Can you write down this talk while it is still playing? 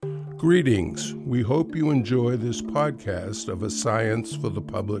Greetings. We hope you enjoy this podcast of a Science for the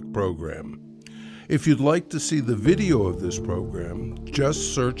Public program. If you'd like to see the video of this program,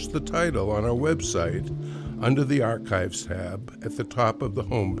 just search the title on our website under the Archives tab at the top of the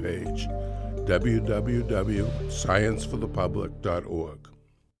homepage, www.scienceforthepublic.org.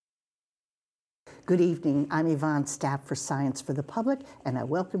 Good evening. I'm Yvonne Stapp for Science for the Public, and I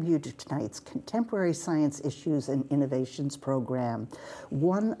welcome you to tonight's Contemporary Science Issues and Innovations program.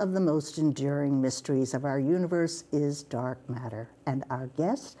 One of the most enduring mysteries of our universe is dark matter, and our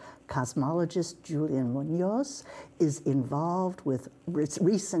guest, cosmologist Julian Munoz, is involved with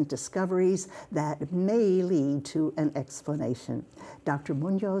recent discoveries that may lead to an explanation. Dr.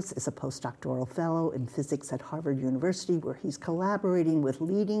 Munoz is a postdoctoral fellow in physics at Harvard University, where he's collaborating with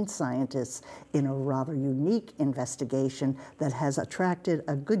leading scientists in a rather unique investigation that has attracted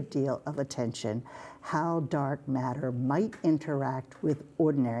a good deal of attention: how dark matter might interact with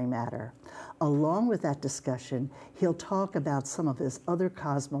ordinary matter. Along with that discussion, he'll talk about some of his other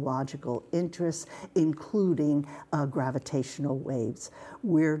cosmological interests, including gravitational waves.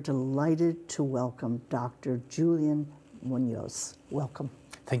 We're delighted to welcome Dr. Julian Munoz. Welcome.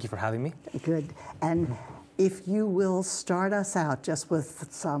 Thank you for having me. Good. And if you will start us out just with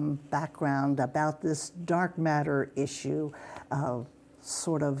some background about this dark matter issue,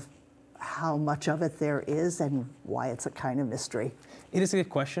 sort of how much of it there is and why it's a kind of mystery. It is a good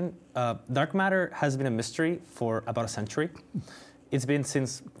question. Dark matter has been a mystery for about a century. It's been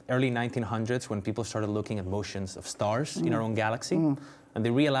since early 1900s when people started looking at motions of stars in our own galaxy, and they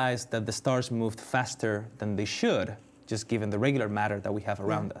realized that the stars moved faster than they should, just given the regular matter that we have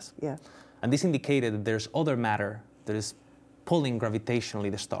around us. Yeah. And this indicated that there's other matter that is pulling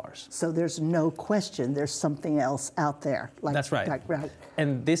gravitationally the stars. So there's no question there's something else out there. That's right.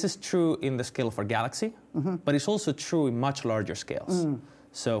 And this is true in the scale of our galaxy, but it's also true in much larger scales.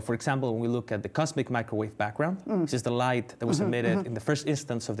 So, for example, when we look at the cosmic microwave background, which is the light that was emitted in the first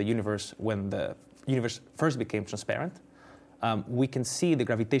instance of the universe when the universe first became transparent, we can see the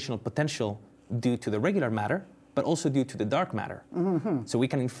gravitational potential due to the regular matter, but also due to the dark matter. So we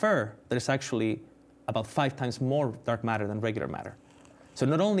can infer that it's actually about 5 times more dark matter than regular matter. So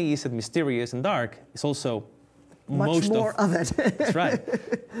not only is it mysterious and dark, it's also much more of it. That's right.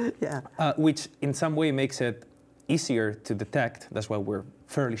 Yeah. Which in some way makes it easier to detect. That's why we're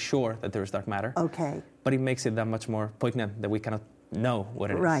fairly sure that there is dark matter. Okay. But it makes it that much more poignant that we cannot know what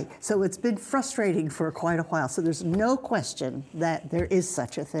it is. Right. So it's been frustrating for quite a while. So there's no question that there is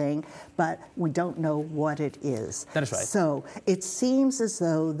such a thing, but we don't know what it is. That is right. So it seems as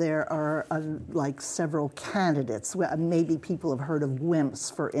though there are like several candidates. Maybe people have heard of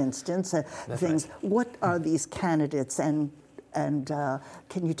WIMPs, for instance. Things. Right. What are these candidates, and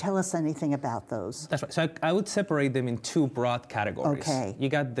can you tell us anything about those? That's right. So I would separate them in 2 broad categories. Okay. You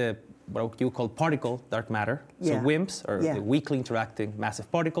got what you call particle dark matter. So WIMPs, or the weakly interacting massive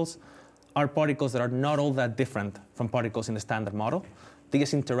particles, are particles that are not all that different from particles in the standard model. They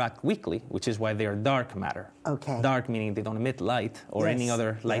just interact weakly, which is why they are dark matter. Okay. Dark meaning they don't emit light or any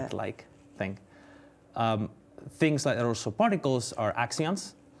other light-like thing. Things that are also particles are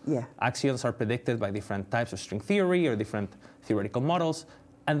axions. Yeah. Axions are predicted by different types of string theory or different theoretical models,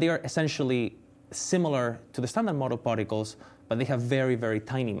 and they are essentially similar to the standard model particles, but they have very, very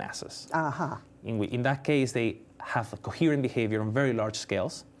tiny masses. In that case, they have a coherent behavior on very large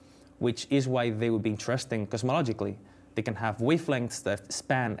scales, which is why they would be interesting cosmologically. They can have wavelengths that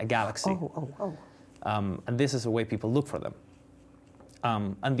span a galaxy. And this is the way people look for them.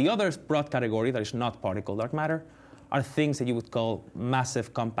 And the other broad category that is not particle dark matter are things that you would call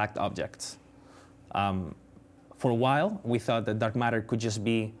massive compact objects. For a while, we thought that dark matter could just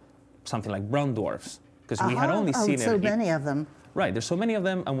be something like brown dwarfs, because we had only seen so many of them. Right, there's so many of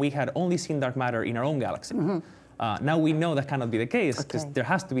them, and we had only seen dark matter in our own galaxy. Now we know that cannot be the case, because there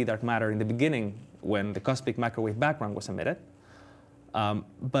has to be dark matter in the beginning when the cosmic microwave background was emitted.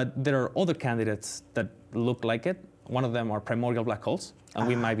 But there are other candidates that look like it. One of them are primordial black holes, and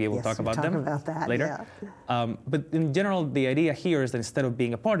we might be able to talk about them later. Yeah. But in general, the idea here is that instead of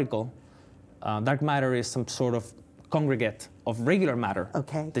being a particle, dark matter is some sort of congregate of regular matter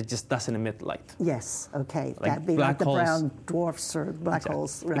that just doesn't emit light. Yes, okay. Like that'd be black like the holes. brown dwarfs or black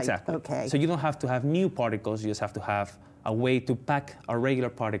holes. Right. Exactly. Okay. So you don't have to have new particles, you just have to have a way to pack our regular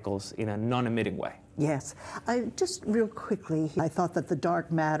particles in a non-emitting way. Yes. Just real quickly, I thought that the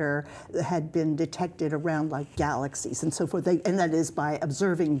dark matter had been detected around like galaxies and so forth, and that is by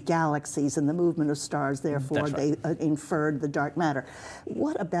observing galaxies and the movement of stars, therefore they inferred the dark matter.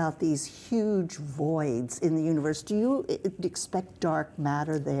 What about these huge voids in the universe? Do you expect dark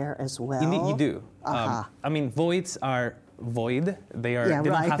matter there as well? Indeed, you do. I mean, voids are void. They don't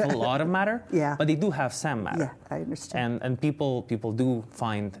have a lot of matter, but they do have some matter. Yeah, I understand. And people do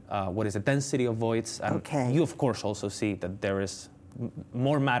find what is the density of voids. And you, of course, also see that there is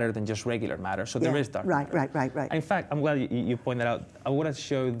more matter than just regular matter. So there is dark matter. Right. In fact, I'm glad you pointed out. I want to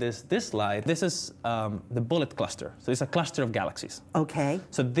show this slide. This is the bullet cluster. So it's a cluster of galaxies. Okay.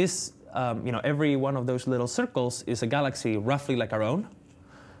 So this, every one of those little circles is a galaxy roughly like our own.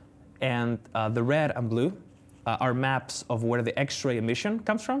 And the red and blue are maps of where the X-ray emission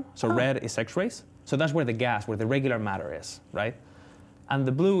comes from. So red is X-rays. So that's where the gas, where the regular matter is, right? And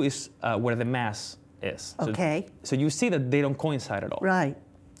the blue is where the mass is. So you see that they don't coincide at all. Right.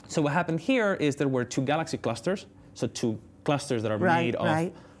 So what happened here is there were two galaxy clusters, so two clusters that are made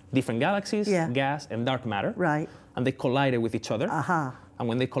of different galaxies, gas, and dark matter. Right. And they collided with each other. And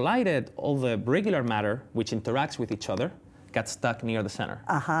when they collided, all the regular matter, which interacts with each other, got stuck near the center.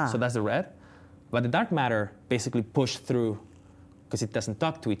 So that's the red. But the dark matter basically pushed through because it doesn't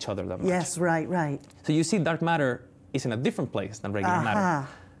talk to each other that much. Yes, right. So you see dark matter is in a different place than regular matter.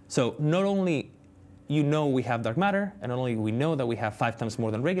 So not only we have dark matter, and not only we know that we have 5 times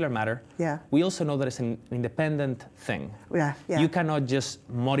more than regular matter, we also know that it's an independent thing. You cannot just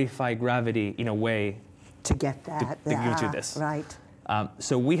modify gravity in a way to get that. To give you this. Right.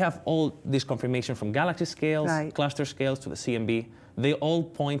 So we have all this confirmation from galaxy scales, cluster scales to the CMB. They all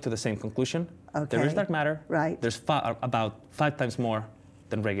point to the same conclusion. There is dark matter. Right. There's about 5 times more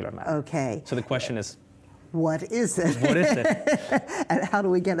than regular matter. Okay. So the question is, what is it? What is it? And how do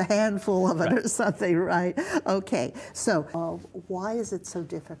we get a handful of it or something, right? Okay. So why is it so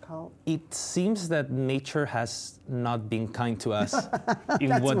difficult? It seems that nature has not been kind to us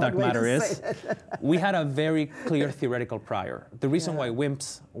in what dark matter is. We had a very clear theoretical prior. The reason why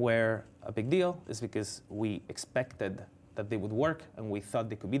WIMPs were a big deal is because we expected that they would work and we thought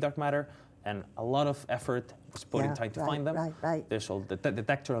they could be dark matter. And a lot of effort was put in trying to find them. Right. There's all the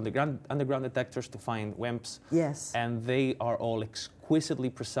underground detectors to find WIMPs. Yes. And they are all exquisitely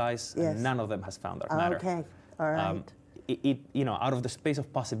precise, and none of them has found dark matter. Okay, all right. Out of the space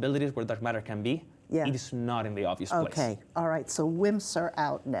of possibilities where dark matter can be, it is not in the obvious place. Okay, all right. So WIMPs are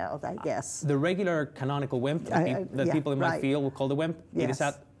out now, I guess. The regular canonical WIMP that people in my field will call the WIMP, it is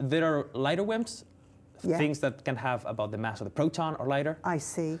out. There are lighter WIMPs, things that can have about the mass of the proton or lighter. I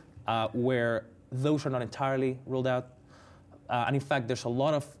see. Where those are not entirely ruled out. And in fact, there's a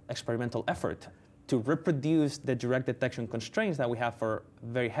lot of experimental effort to reproduce the direct detection constraints that we have for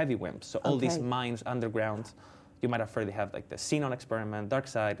very heavy WIMPs. So all these mines underground, you might have heard they have like the Xenon experiment,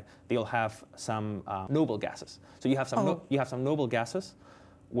 DarkSide, they'll have some noble gases. So you have some noble gases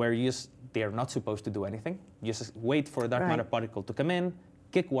where they are not supposed to do anything. You just wait for a dark matter particle to come in,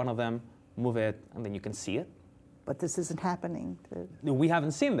 kick one of them, move it, and then you can see it. But this isn't happening. We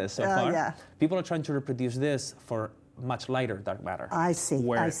haven't seen this so far. Yeah. People are trying to reproduce this for much lighter dark matter. I see.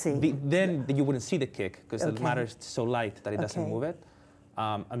 Then you wouldn't see the kick because the matter is so light that it doesn't move it.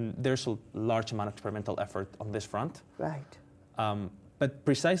 And there's a large amount of experimental effort on this front. Right. But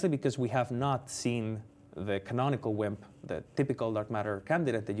precisely because we have not seen the canonical WIMP, the typical dark matter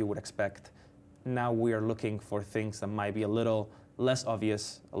candidate that you would expect, now we are looking for things that might be a little less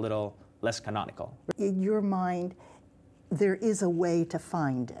obvious, a little less canonical. In your mind, there is a way to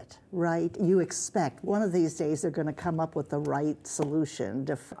find it, right? You expect one of these days they're going to come up with the right solution.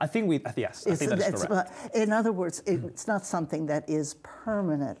 I think that is correct. In other words, it's not something that is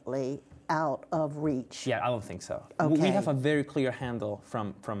permanently out of reach. Yeah, I don't think so. Okay. We have a very clear handle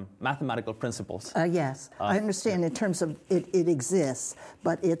from mathematical principles. Yes, I understand in terms of it exists,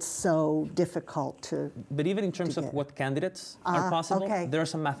 but it's so difficult to. But even in terms of what candidates are possible, there are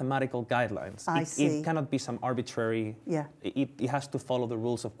some mathematical guidelines. I see. It cannot be some arbitrary. Yeah. It has to follow the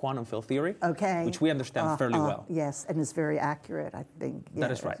rules of quantum field theory. Okay. Which we understand fairly well. Yes, and it's very accurate, I think. Yeah,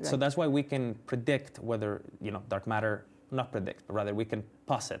 that is right. So that's why we can predict whether dark matter. Not predict, but rather we can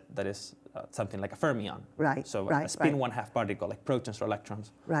posit that is something like a fermion. Right. So a spin 1/2 particle like protons or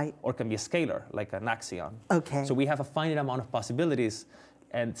electrons. Right. Or can be a scalar like an axion. Okay. So we have a finite amount of possibilities,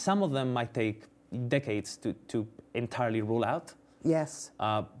 and some of them might take decades to entirely rule out. Yes.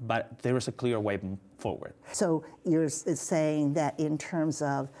 But there is a clear way forward. So you're saying that in terms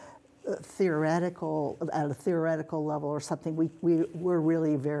of at a theoretical level or something, we're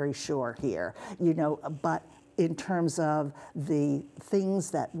really very sure here, but in terms of the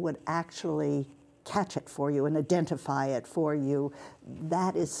things that would actually catch it for you and identify it for you,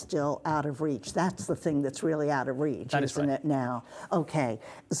 that is still out of reach. That's the thing that's really out of reach, isn't it now? Okay,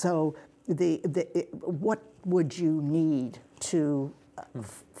 so what would you need to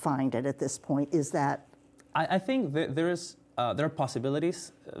find it at this point? Is that... I think that there is there are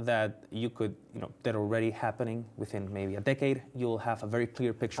possibilities that you could, that are already happening within maybe a decade. You'll have a very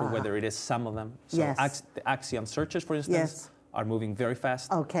clear picture whether it is some of them. So the Axiom searches, for instance, are moving very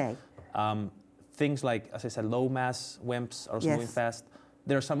fast. Okay. Things like, as I said, low mass WIMPs are also moving fast.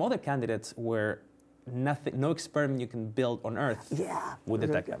 There are some other candidates where no experiment you can build on Earth would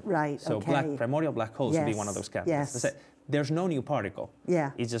detect them. Right. So primordial black holes would be one of those candidates. Yes. There's no new particle.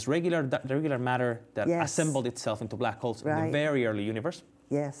 Yeah. It's just regular matter that assembled itself into black holes in the very early universe.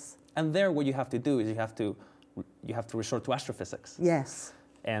 Yes. And there, what you have to do is you have to resort to astrophysics. Yes.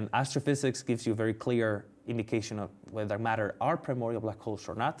 And astrophysics gives you a very clear indication of whether matter are primordial black holes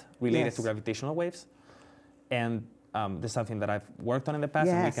or not, related to gravitational waves. And this is something that I've worked on in the past,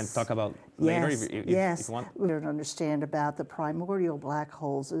 and we can talk about later if you want. We don't understand about the primordial black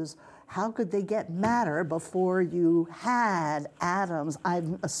holes is how could they get matter before you had atoms,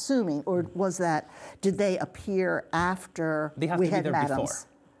 I'm assuming, or did they appear after we had atoms?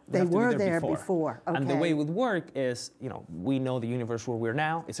 They were there before. Okay. And the way it would work is, we know the universe where we're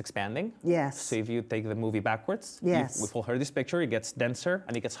now is expanding. Yes. So if you take the movie backwards, we've all heard this picture, it gets denser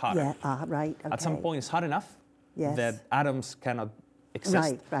and it gets hotter. Yeah, right. Okay. At some point, it's hot enough that atoms cannot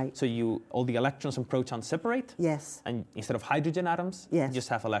exist. Right. So all the electrons and protons separate. Yes. And instead of hydrogen atoms, you just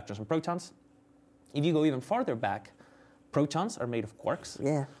have electrons and protons. If you go even farther back, protons are made of quarks.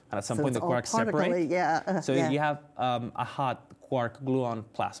 Yeah. And at some point, the quarks separate. So you have a hot quark gluon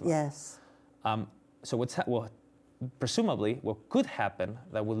plasma. Yes. So presumably, what could happen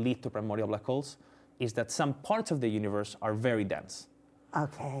that will lead to primordial black holes is that some parts of the universe are very dense.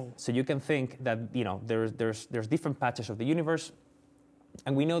 Okay. So you can think that there's different patches of the universe,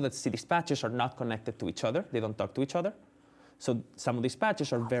 and we know that these patches are not connected to each other. They don't talk to each other. So some of these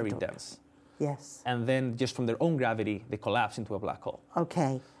patches are very dense. Yes. And then just from their own gravity, they collapse into a black hole.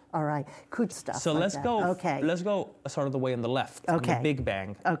 Okay. All right. Good stuff. So let's go sort of the way on the left, the Big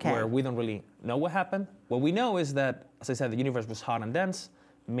Bang, where we don't really know what happened. What we know is that, as I said, the universe was hot and dense.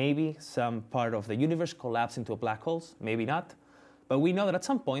 Maybe some part of the universe collapsed into a black hole, maybe not. But we know that at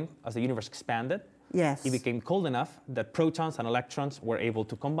some point, as the universe expanded, it became cold enough that protons and electrons were able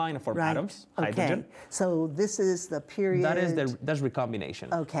to combine and form atoms, hydrogen. So this is the period... That's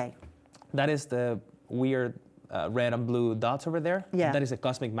recombination. Okay. That is the weird red and blue dots over there. Yeah. That is a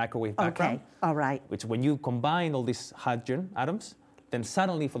cosmic microwave background. Okay, all right. Which when you combine all these hydrogen atoms, then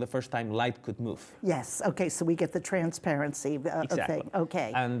suddenly for the first time light could move. Yes, okay, so we get the transparency exactly. thing.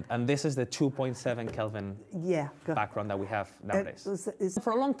 Okay. And this is the 2.7 Kelvin background that we have nowadays.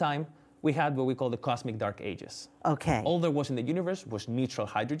 For a long time, we had what we call the cosmic dark ages. Okay. All there was in the universe was neutral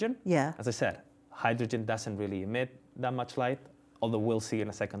hydrogen. Yeah. As I said, hydrogen doesn't really emit that much light, although we'll see in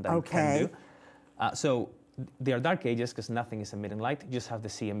a second that it can do. So they are dark ages because nothing is emitting light. You just have the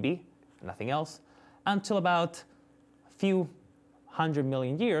CMB, nothing else. Until about a few 100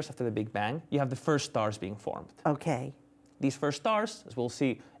 million years after the Big Bang, you have the first stars being formed. Okay. These first stars, as we'll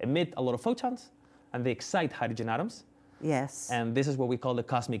see, emit a lot of photons, and they excite hydrogen atoms. Yes. And this is what we call the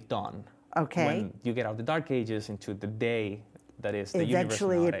cosmic dawn. Okay. When you get out of the dark ages into the day that is the universe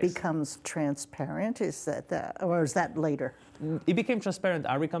Eventually nowadays. it becomes transparent, or is that later? It became transparent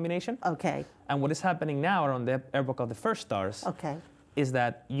at recombination. Okay. And what is happening now around the epoch of the first stars is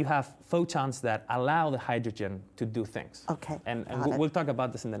that you have photons that allow the hydrogen to do things. Okay. And we'll talk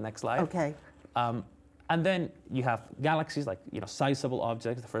about this in the next slide. Okay. And then you have galaxies, like sizable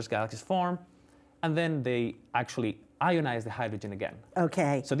objects. The first galaxies form, and then they actually ionize the hydrogen again.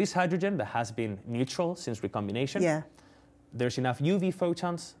 Okay. So this hydrogen that has been neutral since recombination, there's enough UV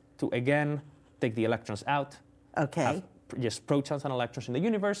photons to again take the electrons out. Okay. Have just protons and electrons in the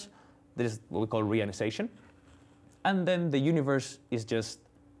universe. This is what we call reionization. And then the universe is just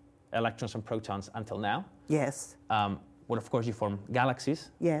electrons and protons until now. Yes. Well, of course, you form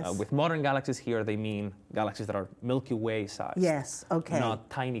galaxies. Yes. With modern galaxies here, they mean galaxies that are Milky Way sized. Yes, okay. Not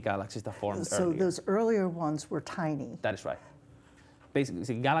tiny galaxies that formed earlier. So those earlier ones were tiny. That is right. Basically,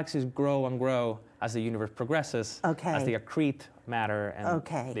 see, galaxies grow and grow as the universe progresses, as they accrete matter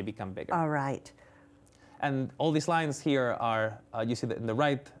and they become bigger. All right. And all these lines here are, you see that in the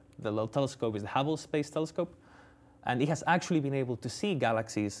right, the little telescope is the Hubble Space Telescope. And it has actually been able to see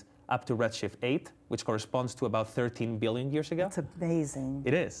galaxies up to redshift 8, which corresponds to about 13 billion years ago. That's amazing.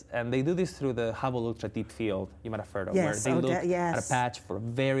 It is. And they do this through the Hubble Ultra Deep Field, you might have heard of, where they look at a patch for a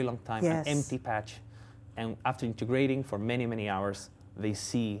very long time, an empty patch. And after integrating for many, many hours, they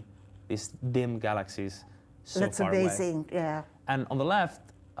see these dim galaxies so That's far away. That's amazing, yeah. And on the left,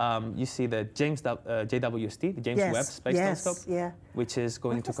 you see the JWST, the James Webb Space Telescope, which is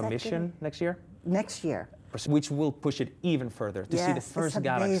going to commission next year. Next year. Which will push it even further to see the first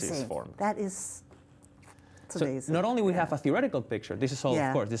galaxies formed. That is That's so amazing. not only we have a theoretical picture, this is all, Yeah.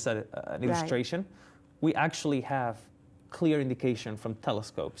 of course, this is an illustration, we actually have clear indication from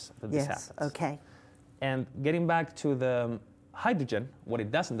telescopes that this happens. Okay. And getting back to the hydrogen, what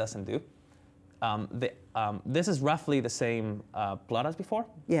it does and doesn't do, this is roughly the same plot as before.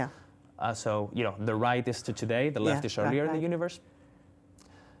 Yeah. So, the right is to today, the left is earlier in the universe.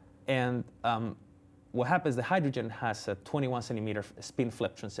 And what happens, the hydrogen has a 21 centimeter spin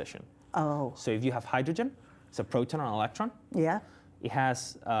flip transition. Oh. So if you have hydrogen, it's a proton and an electron. Yeah. It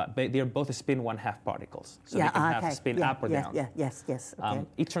has, they're both spin 1/2 particles. So they can have spin up or down. Yes. Okay.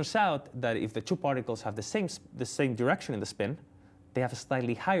 It turns out that if the two particles have the same direction in the spin, they have a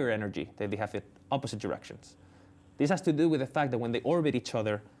slightly higher energy than they have in opposite directions. This has to do with the fact that when they orbit each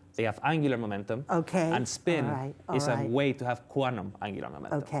other, they have angular momentum. Okay. And spin is a right. way to have quantum angular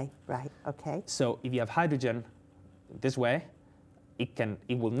momentum. Okay. Right. Okay. So if you have hydrogen this way,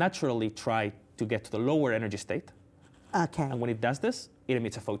 it will naturally try to get to the lower energy state. Okay. And when it does this, it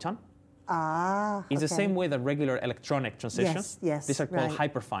emits a photon. Ah. It's the same way that regular electronic transitions. Yes. These are called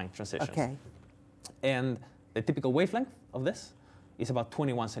hyperfine transitions. Okay. And the typical wavelength of this is about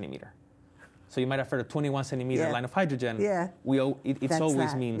 21 centimeter. So you might have heard a 21 centimeter line of hydrogen. Yeah. It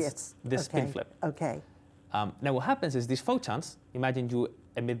always means this spin flip. Okay. Now what happens is these photons, imagine you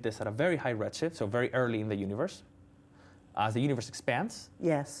emit this at a very high redshift, so very early in the universe. As the universe expands,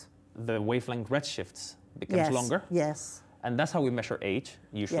 the wavelength redshifts becomes longer. Yes. And that's how we measure age,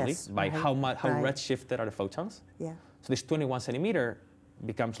 usually, by how redshifted are the photons. Yeah. So this 21 centimeter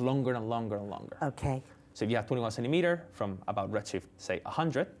becomes longer and longer and longer. Okay. So if you have 21 centimeter from about redshift, say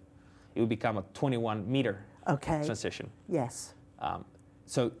 100, it will become a 21 meter transition. Yes.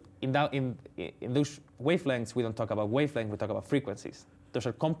 So in those wavelengths, we don't talk about wavelength, we talk about frequencies. Those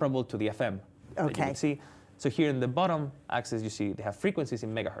are comparable to the FM that you can see. So here in the bottom axis, you see they have frequencies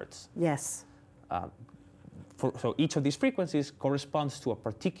in megahertz. Yes. So each of these frequencies corresponds to a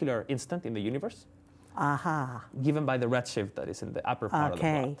particular instant in the universe, given by the redshift that is in the upper part of the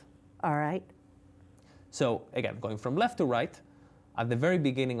plot. All right. So again, going from left to right, at the very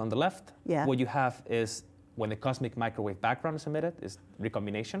beginning on the left, what you have is when the cosmic microwave background is emitted, is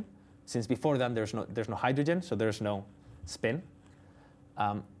recombination. Since before then there's no hydrogen, so there's no spin.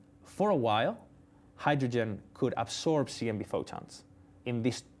 For a while, hydrogen could absorb CMB photons in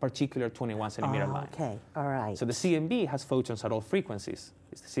this particular 21 centimeter line. Okay, all right. So the CMB has photons at all frequencies.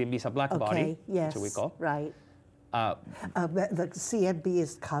 The CMB is a black body, yes, that's what we call. Right. The CMB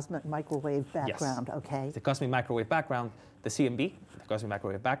is cosmic microwave background, yes. Okay. The cosmic microwave background, the CMB, the cosmic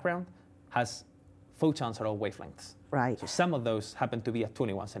microwave background, has photons at all wavelengths. Right. So some of those happen to be at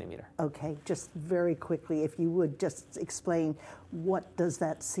 21 centimeter. Okay, just very quickly, if you would just explain what does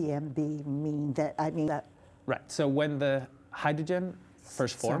that CMB mean? Right. So when the hydrogen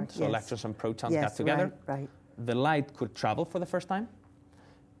first formed, electrons and protons got together, the light could travel for the first time.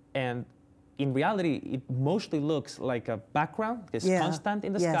 And in reality, it mostly looks like a background that's constant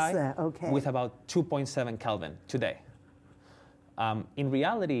in the sky with about 2.7 Kelvin today. In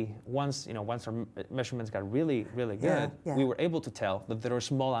reality, once our measurements got really, really good, we were able to tell that there are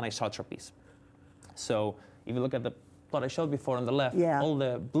small anisotropies. So if you look at the plot I showed before on the left, all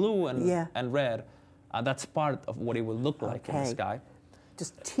the blue and red, that's part of what it will look like in the sky.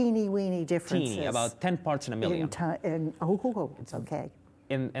 Just teeny weeny differences. Teeny, about 10 parts in a million. It's okay.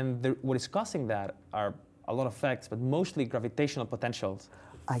 And what is causing that are a lot of effects, but mostly gravitational potentials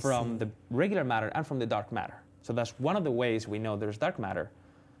from the regular matter and from the dark matter. So that's one of the ways we know there's dark matter,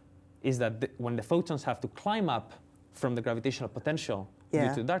 is that when the photons have to climb up from the gravitational potential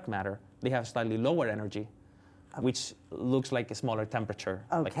due to dark matter, they have slightly lower energy, which looks like a smaller temperature,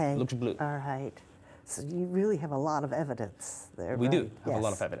 like looks blue. All right. So you really have a lot of evidence there. We do have a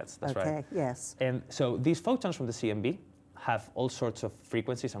lot of evidence, that's right. Okay, yes. And so these photons from the CMB have all sorts of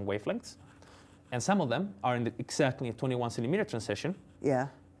frequencies and wavelengths, and some of them are in exactly a 21 centimeter transition. Yeah.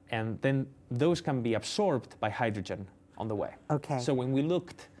 And then those can be absorbed by hydrogen on the way. Okay. So when we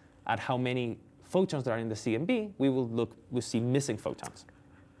looked at how many photons there are in the CMB, we'll see missing photons.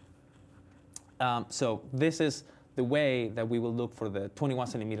 So this is the way that we will look for the 21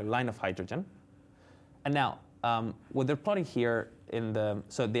 centimeter line of hydrogen. And now, what they're plotting here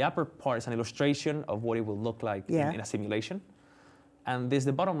so the upper part is an illustration of what it will look like in a simulation. And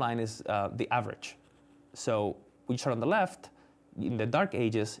the bottom line is the average. So we start on the left. In the dark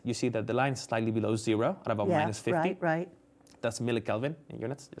ages, you see that the line is slightly below zero at about minus 50. Right. That's millikelvin in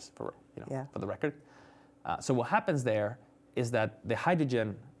units, just for the record. So what happens there is that the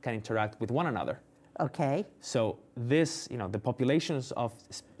hydrogen can interact with one another. Okay. So the populations of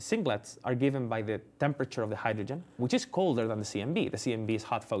singlets are given by the temperature of the hydrogen, which is colder than the CMB. The CMB is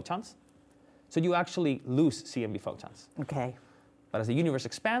hot photons. So you actually lose CMB photons. Okay. But as the universe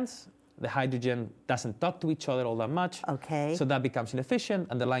expands, the hydrogen doesn't talk to each other all that much. Okay. So that becomes inefficient,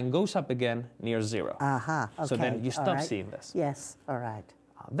 and the line goes up again near zero. Aha. Okay. So then you All stop right. seeing this. Yes. All right.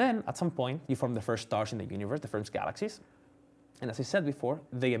 Then, at some point, you form the first stars in the universe, the first galaxies. And as I said before,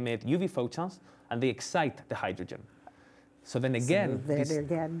 they emit UV photons, and they excite the hydrogen. So then again,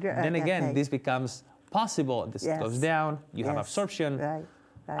 this becomes possible. This goes down. You have absorption. Right.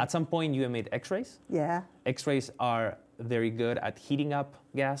 At some point, you emit X-rays. Yeah. X-rays are very good at heating up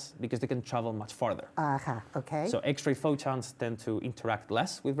gas because they can travel much farther. Aha. Okay. So X-ray photons tend to interact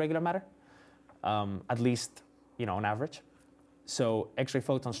less with regular matter, at least, on average. So X-ray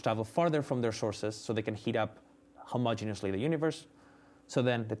photons travel farther from their sources, so they can heat up homogeneously the universe. So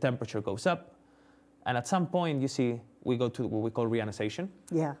then the temperature goes up, and at some point, you see, we go to what we call reionization.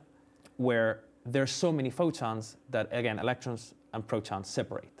 Yeah. Where there's so many photons that, again, electrons and protons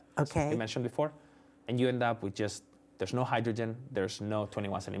separate. Okay. As I mentioned before, and you end up with there's no hydrogen, there's no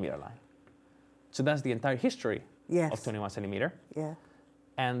 21 centimeter line. So that's the entire history of 21 centimeter. Yeah.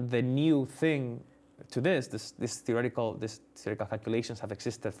 And the new thing to this theoretical calculations have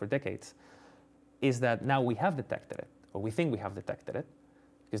existed for decades, is that now we have detected it, or we think we have detected it,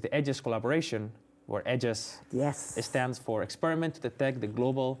 because the EDGES collaboration, where EDGES stands for Experiment to Detect the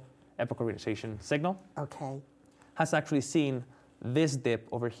Global Epoch Reionization Signal, has actually seen this dip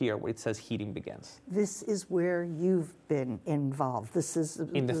over here where it says heating begins. This is where you've been involved. This is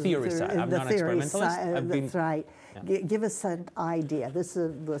in the theory side. I'm not an experimentalist. That's right. Yeah. Give us an idea. This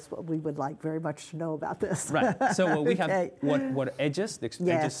is what we would like very much to know about this. Right. So what we have, what EDGES, the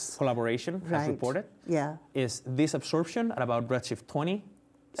EDGES collaboration has reported, is this absorption at about redshift 20.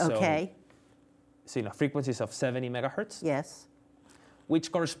 So, frequencies of 70 megahertz. Yes.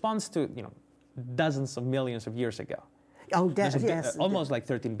 Which corresponds to dozens of millions of years ago. Almost like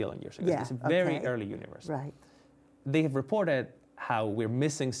 13 billion years ago. Yeah, it's a very early universe. Right. They have reported how we're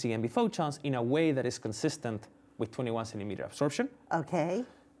missing CMB photons in a way that is consistent with 21 centimeter absorption. Okay.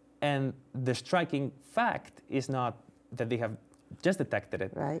 And the striking fact is not that they have just detected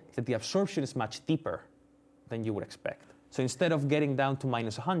it, that the absorption is much deeper than you would expect. So instead of getting down to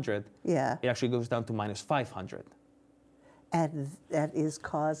minus 100, it actually goes down to minus 500. And that is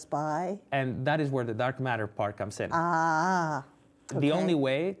caused by? And that is where the dark matter part comes in. The only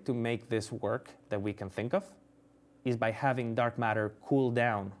way to make this work that we can think of is by having dark matter cool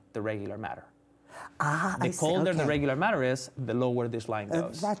down the regular matter. The colder the regular matter is, the lower this line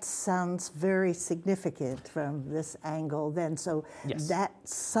goes. That sounds very significant from this angle then. So that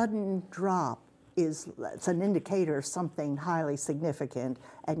sudden drop it's an indicator of something highly significant,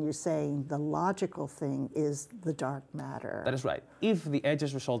 and you're saying the logical thing is the dark matter. That is right. If the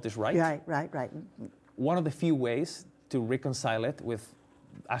EDGES result is right. Right. One of the few ways to reconcile it with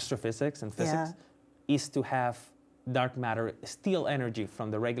astrophysics and physics is to have dark matter steal energy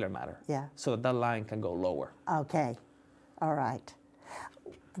from the regular matter. So that line can go lower. Okay. All right.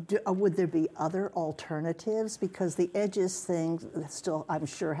 Would there be other alternatives? Because the EDGES thing still, I'm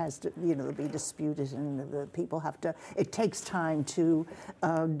sure, has to, be disputed, and the people have to. It takes time to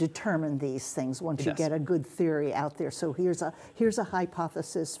determine these things once you get a good theory out there. So here's a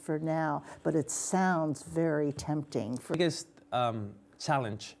hypothesis for now, but it sounds very tempting. The biggest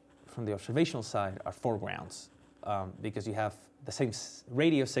challenge from the observational side are foregrounds, because you have the same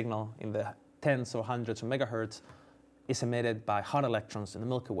radio signal in the tens or hundreds of megahertz is emitted by hot electrons in the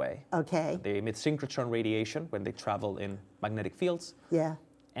Milky Way. Okay. They emit synchrotron radiation when they travel in magnetic fields. Yeah.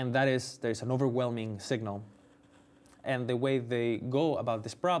 And there's an overwhelming signal. And the way they go about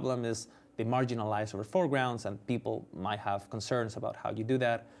this problem is they marginalize over foregrounds, and people might have concerns about how you do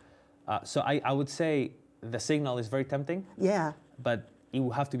that. So I would say the signal is very tempting. Yeah. But it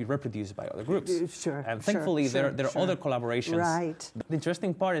will have to be reproduced by other groups. Sure. And thankfully, there are other collaborations. Right. The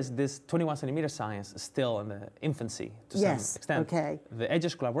interesting part is this 21 centimeter science is still in the infancy to some extent. Okay. The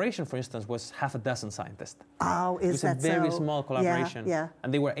EDGES collaboration, for instance, was half a dozen scientists. Oh, is that so? It was a very small collaboration. Yeah.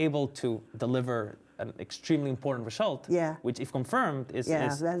 And they were able to deliver an extremely important result, which, if confirmed, is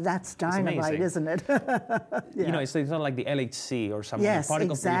that's dynamite, isn't it? It's not like the LHC or some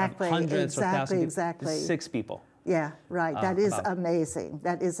particle where you have hundreds or thousands. Exactly. 6 people. Yeah, right. That is amazing.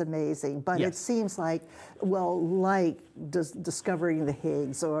 That is amazing. But it seems like, discovering the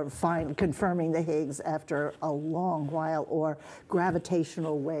Higgs or confirming the Higgs after a long while, or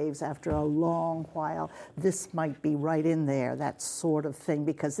gravitational waves after a long while, this might be right in there, that sort of thing,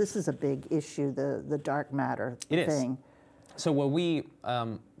 because this is a big issue, the dark matter thing. So what we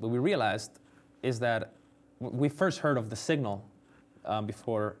realized is that we first heard of the signal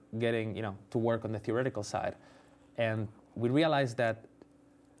before getting to work on the theoretical side. And we realized that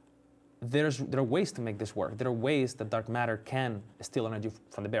there are ways to make this work. There are ways that dark matter can steal energy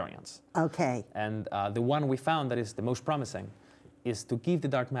from the baryons. Okay. And the one we found that is the most promising is to give the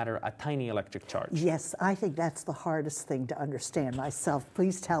dark matter a tiny electric charge. Yes, I think that's the hardest thing to understand myself.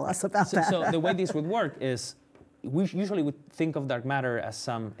 Please tell us about that. So the way this would work is we usually would think of dark matter as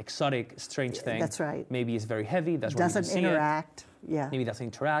some exotic, strange thing. That's right. Maybe it's very heavy. That's why we can see it. Doesn't interact. Yeah. Maybe it doesn't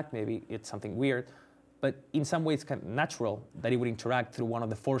interact. Maybe it's something weird. But in some ways, it's kind of natural that it would interact through one of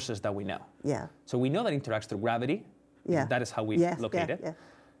the forces that we know. Yeah. So we know that it interacts through gravity. Yeah. That is how we locate it.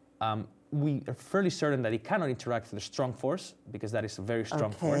 Yeah. We are fairly certain that it cannot interact through the strong force because that is a very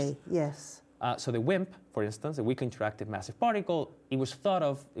strong force. Okay. Yes. So the WIMP, for instance, the weakly interactive massive particle, it was thought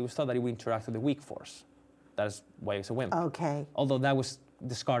that it would interact with the weak force. That is why it's a WIMP. Okay. Although that was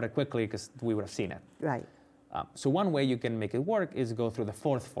discarded quickly because we would have seen it. Right. So one way you can make it work is go through the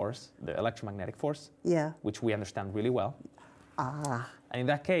fourth force, the electromagnetic force, Yeah. which we understand really well. Ah. And in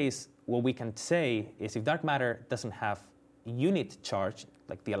that case, what we can say is if dark matter doesn't have unit charge,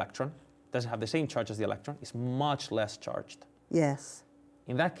 like the electron, doesn't have the same charge as the electron, it's much less charged. Yes.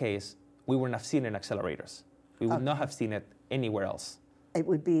 In that case, we wouldn't have seen it in accelerators. We would not have seen it anywhere else. It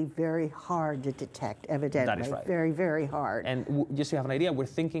would be very hard to detect, evidently. That is right. Very, very hard. And just to have an idea, we're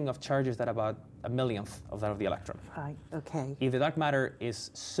thinking of charges that are about a millionth of that of the electron. Right. Okay. If the dark matter is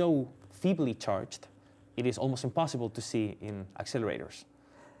so feebly charged, it is almost impossible to see in accelerators.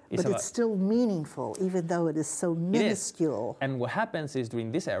 But it's still meaningful, even though it is so minuscule. And what happens is during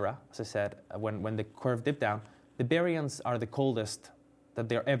this era, as I said, when the curve dipped down, the baryons are the coldest that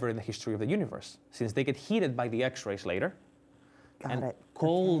they're ever in the history of the universe, since they get heated by the X-rays later. Got it.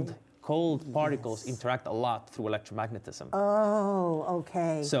 Cold particles interact a lot through electromagnetism. Oh,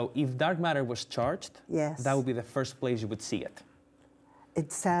 okay. So if dark matter was charged, that would be the first place you would see it.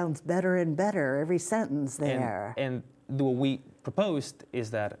 It sounds better and better, every sentence there. And what we proposed is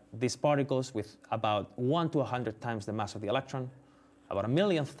that these particles with about 1 to 100 times the mass of the electron, about a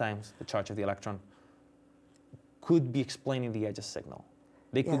millionth times the charge of the electron, could be explaining the edges signal.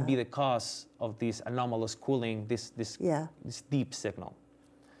 They could be the cause of this anomalous cooling, this deep signal.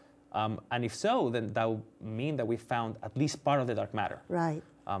 And if so, then that would mean that we found at least part of the dark matter. Right.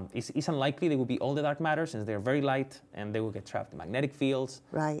 It's unlikely they would be all the dark matter since they're very light and they will get trapped in magnetic fields.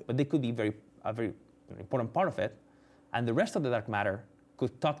 Right. But they could be a very important part of it. And the rest of the dark matter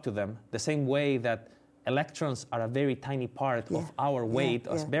could talk to them the same way that electrons are a very tiny part of our weight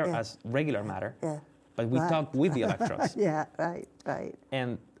as regular matter. Yeah. But we talk with the electrons. Right.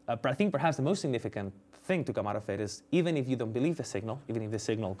 And I think perhaps the most significant thing to come out of it is even if you don't believe the signal, even if the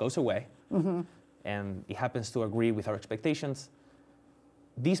signal goes away, and it happens to agree with our expectations,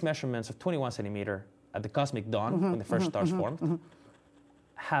 these measurements of 21 centimeter at the cosmic dawn, when the first stars formed,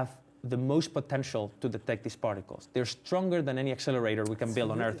 have the most potential to detect these particles. They're stronger than any accelerator we can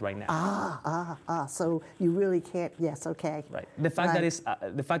build on Earth right now. So you really can't, yes, okay. Right. The fact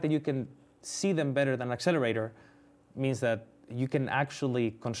that you can see them better than an accelerator means that you can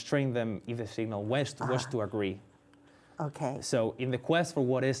actually constrain them if the signal was to agree. Okay. So in the quest for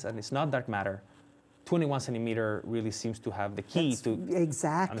what is and is not dark matter, 21 centimeter really seems to have the key to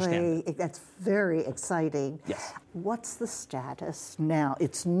understand it. That's very exciting. Yes. What's the status now?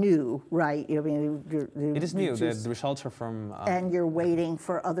 It's new, right? I mean, it is new. The results are from... and you're waiting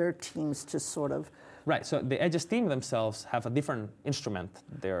for other teams to sort of... Right. So the EDGES team themselves have a different instrument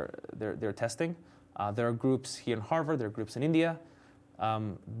they're testing. There are groups here in Harvard. There are groups in India.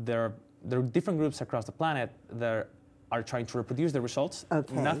 There are different groups across the planet that are trying to reproduce the results.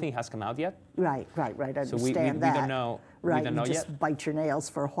 Okay. Nothing has come out yet. Right. I understand so we that. We don't know. Right. We don't know you just yet. bite your nails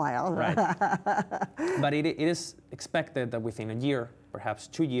for a while. Right. But it is expected that within a year, perhaps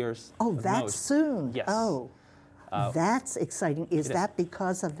 2 years. Oh, that's soon. Yes. Oh, that's exciting. Is that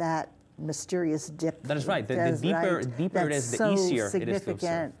because of that mysterious dip? That is right. The deeper it is, the easier it is to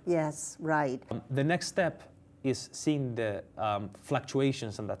observe. Yes, right. The next step is seeing the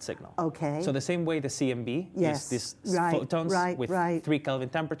fluctuations in that signal. Okay. So the same way the CMB is these photons with 3 Kelvin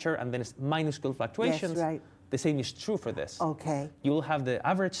temperature and then it's minuscule fluctuations. Yes, right. The same is true for this. Okay. You will have the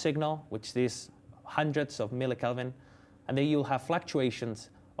average signal, which is hundreds of millikelvin, and then you'll have fluctuations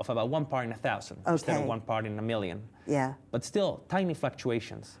of about 1 part in 1,000 instead of 1 part in a million. Yeah. But still, tiny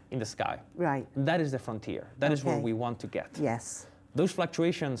fluctuations in the sky. Right. And that is the frontier. That is where we want to get. Yes. Those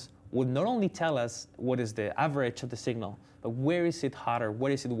fluctuations would not only tell us what is the average of the signal, but where is it hotter,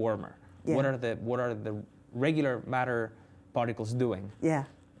 where is it warmer? Yeah. What are the regular matter particles doing? Yeah.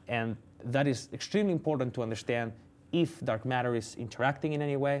 And that is extremely important to understand if dark matter is interacting in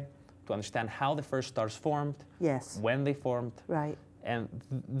any way, to understand how the first stars formed, when they formed. Right. And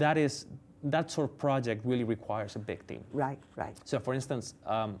that sort of project really requires a big team. Right. So for instance,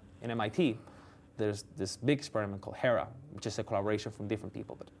 in MIT, there's this big experiment called HERA, which is a collaboration from different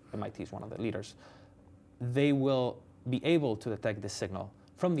people, but MIT is one of the leaders. They will be able to detect this signal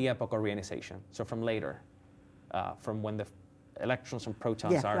from the epoch of reionization, so from later, from when the electrons and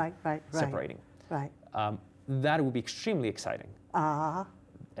protons are separating. Right. That would be extremely exciting.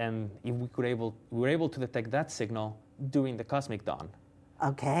 And if we were able to detect that signal during the cosmic dawn,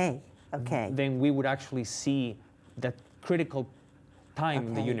 then we would actually see that critical time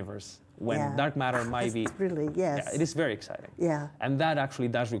in the universe when dark matter might be. Really, yes. Yeah, it is very exciting. Yeah. And that actually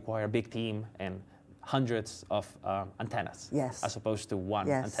does require a big team and hundreds of antennas, as opposed to one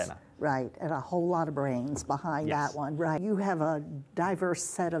antenna. Right, and a whole lot of brains behind that one. Right. You have a diverse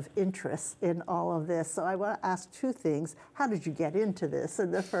set of interests in all of this. So I want to ask two things. How did you get into this in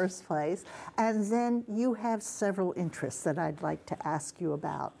the first place? And then you have several interests that I'd like to ask you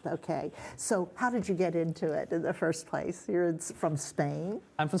about. Okay, so how did you get into it in the first place? You're from Spain?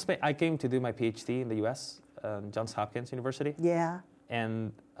 I'm from Spain. I came to do my PhD in the US, Johns Hopkins University. Yeah.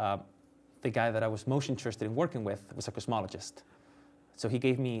 And the guy that I was most interested in working with was a cosmologist. So he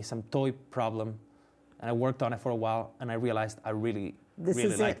gave me some toy problem, and I worked on it for a while, and I realized I really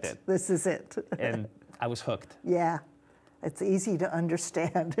liked it. This is it. And I was hooked. Yeah, it's easy to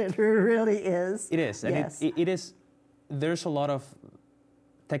understand. It really is. It is, and it is. There's a lot of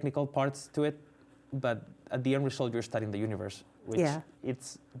technical parts to it, but at the end result, you're studying the universe, which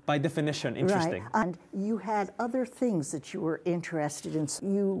it's by definition interesting. Right. And you had other things that you were interested in.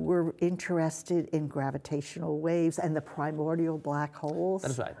 You were interested in gravitational waves and the primordial black holes.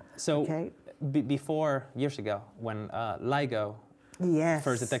 That's right. So before, years ago, when LIGO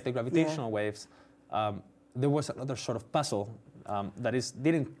first detected gravitational waves, there was another sort of puzzle that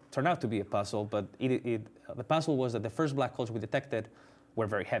didn't turn out to be a puzzle, but the puzzle was that the first black holes we detected were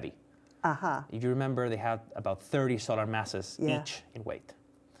very heavy. If you remember, they had about 30 solar masses each in weight.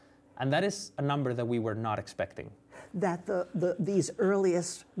 And that is a number that we were not expecting. That these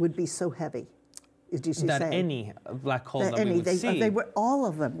earliest would be so heavy, did you say? That any black hole that we would see. All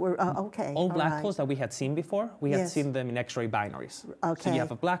of them were, all black holes that we had seen before, we had seen them in X-ray binaries. So you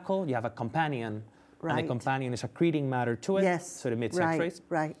have a black hole, you have a companion, and the companion is accreting matter to it, so it emits X-rays.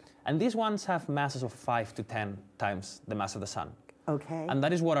 Right. And these ones have masses of 5 to 10 times the mass of the sun. Okay. And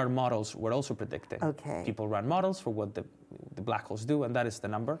that is what our models were also predicting. Okay. People run models for what the black holes do, and that is the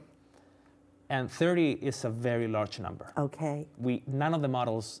number. And 30 is a very large number. Okay. None of the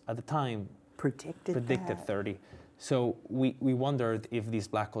models at the time predicted 30. So we wondered if these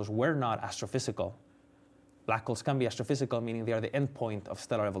black holes were not astrophysical. Black holes can be astrophysical, meaning they are the endpoint of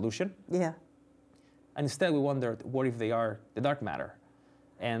stellar evolution. Yeah. And instead we wondered, what if they are the dark matter?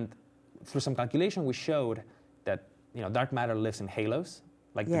 And through some calculation, we showed that dark matter lives in halos,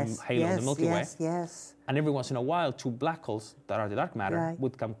 like the halo of the Milky Way. Yes. And every once in a while, two black holes that are the dark matter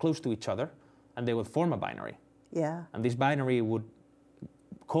would come close to each other, and they would form a binary. Yeah. And this binary would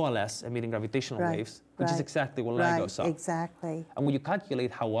coalesce, emitting gravitational waves, which is exactly what LIGO saw. Exactly. And when you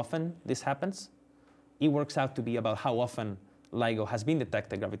calculate how often this happens, it works out to be about how often LIGO has been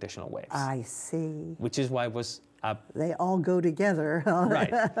detected gravitational waves. I see. Which is why it was they all go together.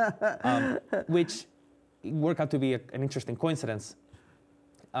 Right. Which worked out to be an interesting coincidence.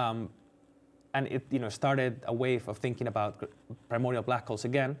 And it started a wave of thinking about primordial black holes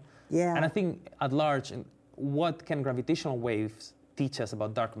again. Yeah. And I think at large, what can gravitational waves teach us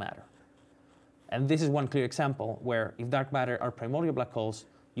about dark matter? And this is one clear example where if dark matter are primordial black holes,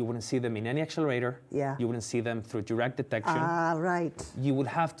 you wouldn't see them in any accelerator. Yeah. You wouldn't see them through direct detection. Right. You would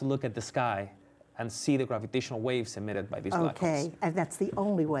have to look at the sky and see the gravitational waves emitted by these black holes. Okay, and that's the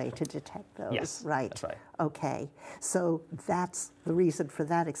only way to detect those. Yes, right. That's right. Okay, so that's the reason for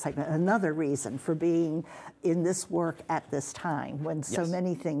that excitement. Another reason for being in this work at this time, when so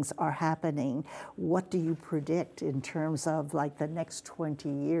many things are happening. What do you predict in terms of like the next 20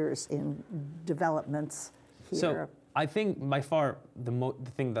 years in developments here? So I think by far the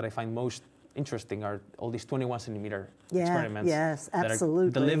thing that I find most interesting are all these 21 centimeter experiments that are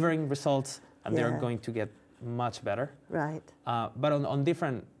delivering results, and they're going to get much better. Right. But on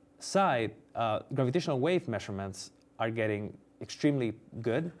different side, gravitational wave measurements are getting extremely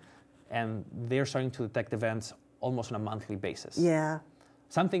good, and they're starting to detect events almost on a monthly basis. Yeah.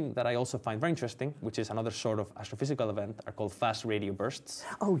 Something that I also find very interesting, which is another sort of astrophysical event, are called fast radio bursts.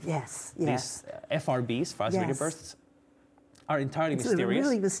 Oh, yes. These FRBs, fast radio bursts, are entirely mysterious.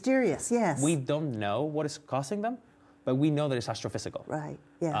 Really mysterious, yes. We don't know what is causing them, but we know that it's astrophysical. Right,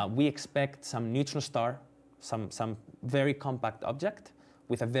 yeah. We expect some neutron star, some very compact object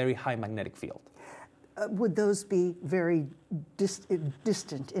with a very high magnetic field. Would those be very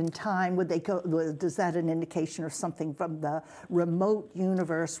distant in time? Would they go? Is that an indication of something from the remote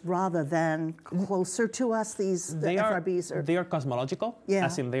universe rather than closer to us? These FRBs they are cosmological. Yeah.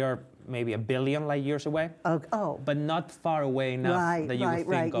 As in they are maybe 1 billion light years away. Oh. But not far away enough that you would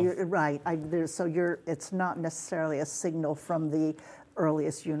think of. Right. It's not necessarily a signal from the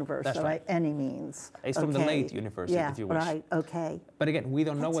earliest universe by any means. It's from the late universe, if you wish. Right. Okay. But again, we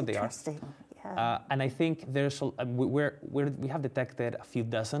don't know what they are. Interesting. Yeah. And I think we have detected a few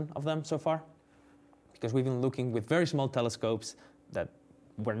dozen of them so far, because we've been looking with very small telescopes that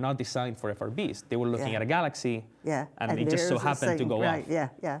were not designed for FRBs. They were looking at a galaxy, and it just so happened to go off.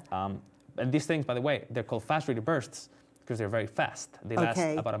 And these things, by the way, they're called fast-rate bursts because they're very fast. They last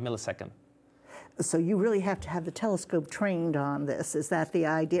about a millisecond. So you really have to have the telescope trained on this. Is that the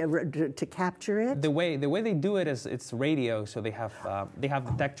idea, to capture it? The way they do it is it's radio, so they have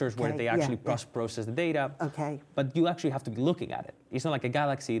detectors where they actually process the data. Okay. But you actually have to be looking at it. It's not like a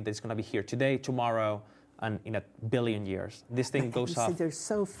galaxy that's going to be here today, tomorrow, and in 1 billion years. This thing goes off. They're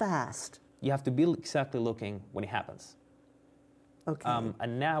so fast. You have to be exactly looking when it happens. Okay.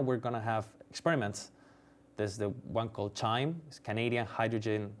 And now we're going to have experiments. There's the one called CHIME, it's Canadian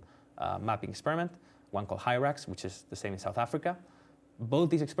Hydrogen Mapping Experiment, one called HIRAX, which is the same in South Africa.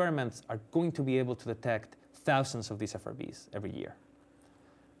 Both these experiments are going to be able to detect thousands of these FRBs every year,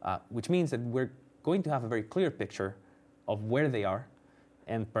 which means that we're going to have a very clear picture of where they are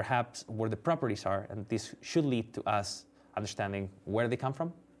and perhaps where the properties are, and this should lead to us understanding where they come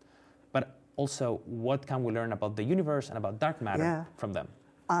from, but also what can we learn about the universe and about dark matter from them.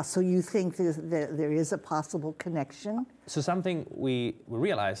 So you think there is a possible connection? So something we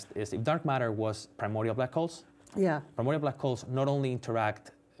realized is if dark matter was primordial black holes, primordial black holes not only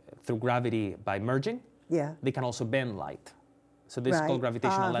interact through gravity by merging, they can also bend light. So this is called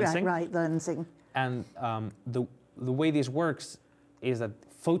gravitational lensing. Right, lensing. And the way this works is that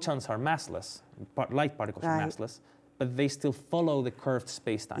photons are massless, light particles are massless, but they still follow the curved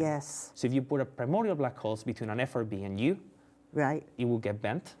space-time. Yes. So if you put a primordial black holes between an FRB and you, it will get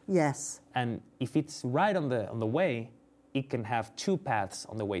bent. Yes. And if it's right on the way, it can have two paths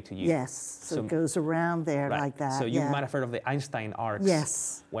on the way to you. Yes. So it goes around there like that. So you might have heard of the Einstein arcs.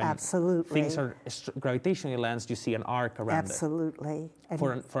 Yes. When absolutely. things are gravitationally lensed, you see an arc around absolutely. it.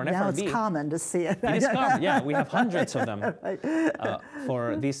 For an now FRB, it's common to see it. It is common. Yeah, we have hundreds of them.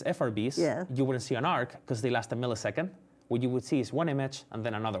 For these FRBs, you wouldn't see an arc because they last a millisecond. What you would see is one image and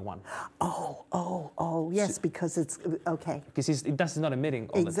then another one. Yes, because it's, okay. Because it's not emitting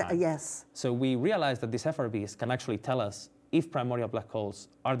all the time. Yes. So we realized that these FRBs can actually tell us if primordial black holes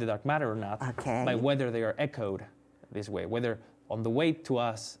are the dark matter or not by whether they are echoed this way, whether on the way to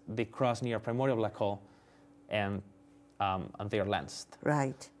us they cross near a primordial black hole and they are lensed.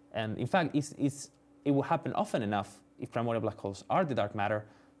 Right. And in fact, it will happen often enough if primordial black holes are the dark matter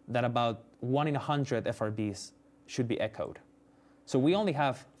that about 1 in 100 FRBs should be echoed. So we only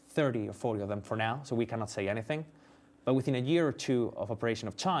have 30 or 40 of them for now, so we cannot say anything. But within a year or two of operation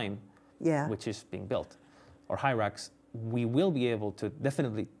of CHIME, which is being built, or HIRAX, we will be able to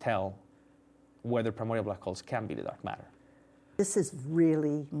definitely tell whether primordial black holes can be the dark matter. This is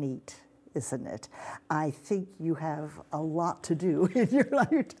really neat, isn't it? I think you have a lot to do in your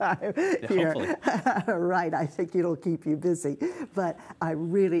lifetime here. Hopefully. Right, I think it'll keep you busy. But I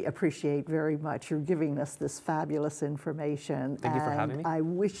really appreciate very much your giving us this fabulous information. Thank you for having me. I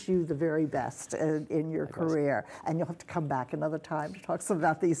wish you the very best in your career. And you'll have to come back another time to talk some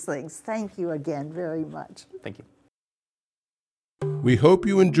about these things. Thank you again very much. Thank you. We hope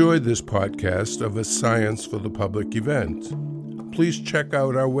you enjoyed this podcast of a Science for the Public event. Please check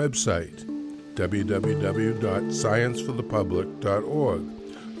out our website, www.scienceforthepublic.org,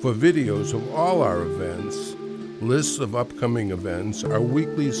 for videos of all our events, lists of upcoming events, our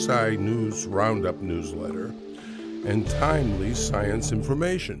weekly Sci News Roundup newsletter, and timely science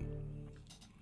information.